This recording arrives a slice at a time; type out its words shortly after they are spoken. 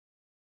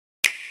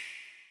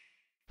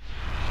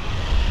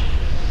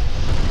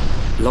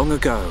Long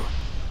ago,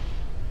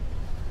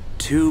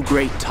 two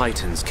great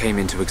titans came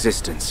into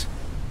existence.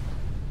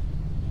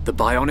 The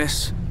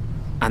Bionis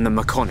and the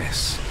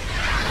Mechonis.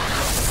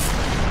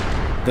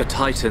 The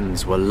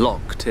titans were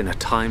locked in a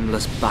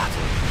timeless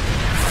battle.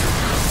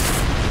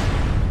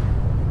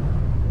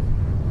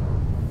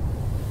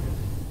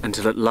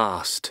 Until at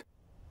last,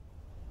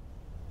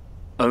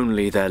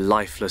 only their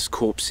lifeless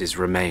corpses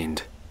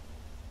remained.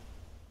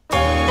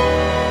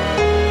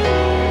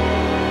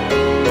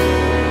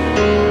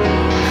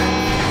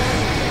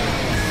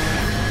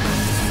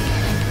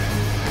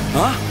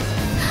 Huh?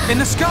 In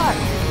the sky!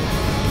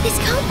 This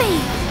can't be!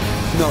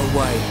 No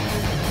way.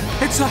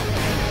 It's a...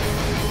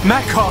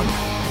 Mechon!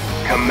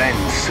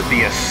 Commence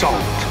the assault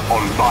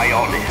on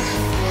Bionis.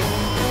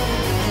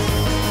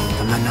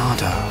 The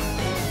Monado.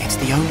 It's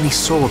the only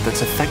sword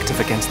that's effective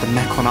against the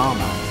Mechon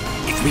armor.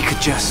 If we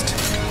could just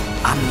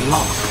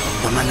unlock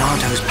the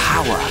Monado's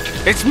power.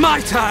 It's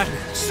my turn!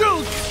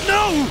 Shulk!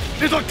 No!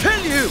 It'll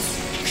kill you!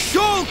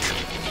 Shulk!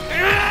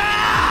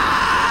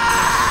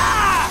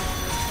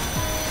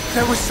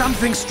 There was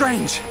something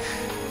strange.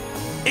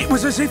 It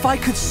was as if I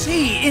could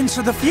see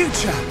into the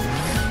future.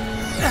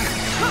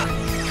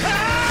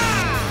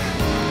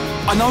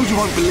 I know you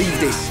won't believe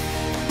this,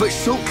 but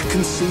Shulk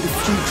can see the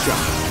future.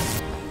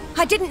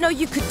 I didn't know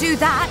you could do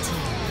that.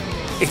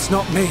 It's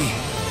not me.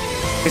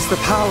 It's the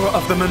power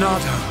of the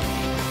Monado.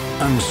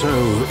 And so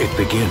it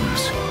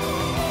begins.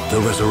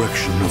 The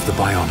resurrection of the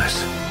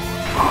Bionis.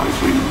 I've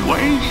been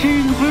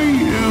waiting for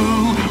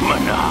you,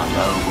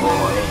 Monado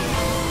boy.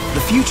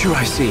 The future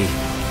I see,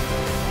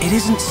 it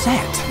isn't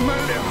set.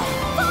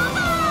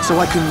 So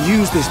I can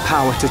use this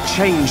power to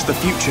change the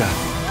future.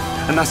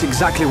 And that's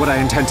exactly what I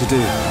intend to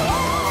do.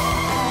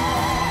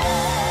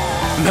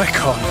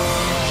 Mechon.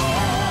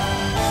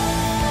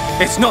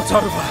 It's not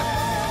over.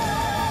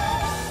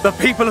 The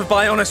people of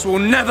Bionis will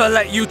never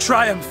let you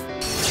triumph.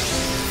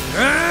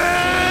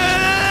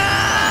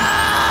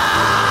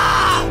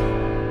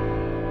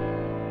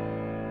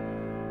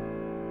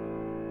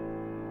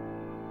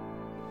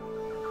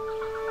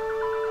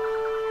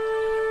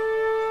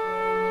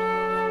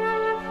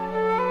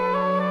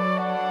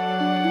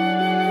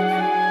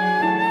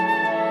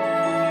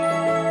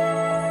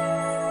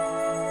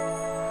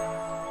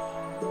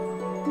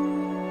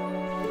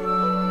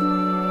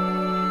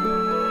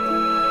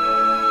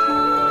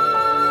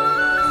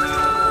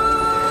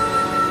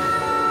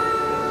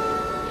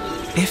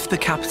 If the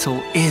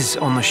capital is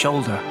on the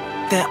shoulder,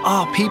 there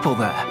are people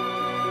there.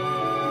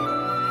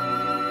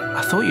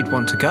 I thought you'd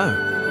want to go.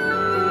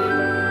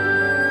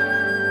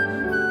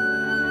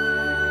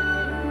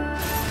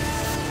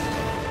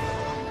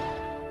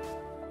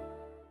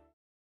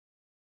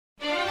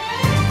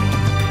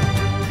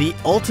 The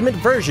ultimate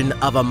version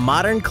of a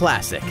modern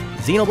classic,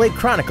 Xenoblade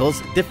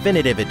Chronicles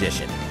Definitive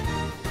Edition.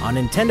 On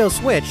Nintendo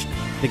Switch,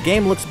 the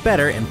game looks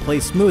better and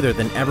plays smoother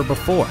than ever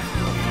before.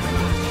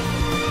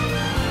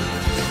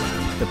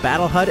 The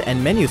battle HUD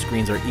and menu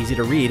screens are easy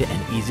to read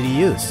and easy to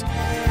use.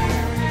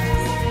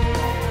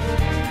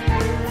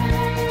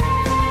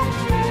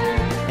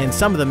 And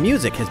some of the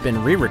music has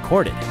been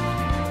re-recorded.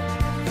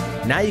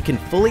 Now you can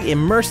fully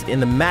immerse in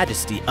the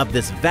majesty of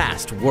this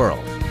vast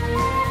world.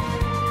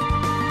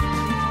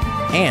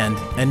 And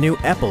a new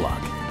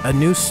epilogue, a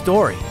new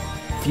story,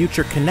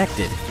 Future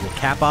Connected, will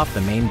cap off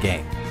the main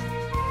game.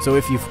 So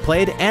if you've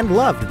played and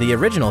loved the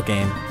original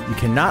game, you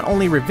can not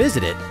only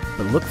revisit it,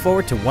 but look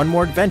forward to one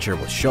more adventure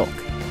with Shulk.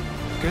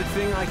 Good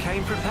thing I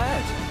came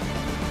prepared.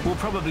 We'll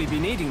probably be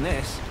needing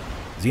this.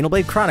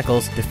 Xenoblade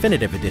Chronicles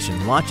Definitive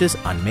Edition launches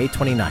on May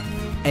 29th,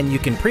 and you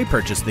can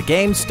pre-purchase the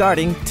game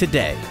starting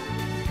today.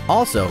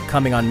 Also,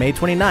 coming on May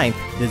 29th,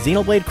 the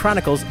Xenoblade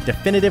Chronicles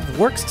Definitive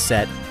Works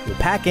set will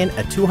pack in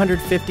a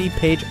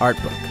 250-page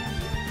art book.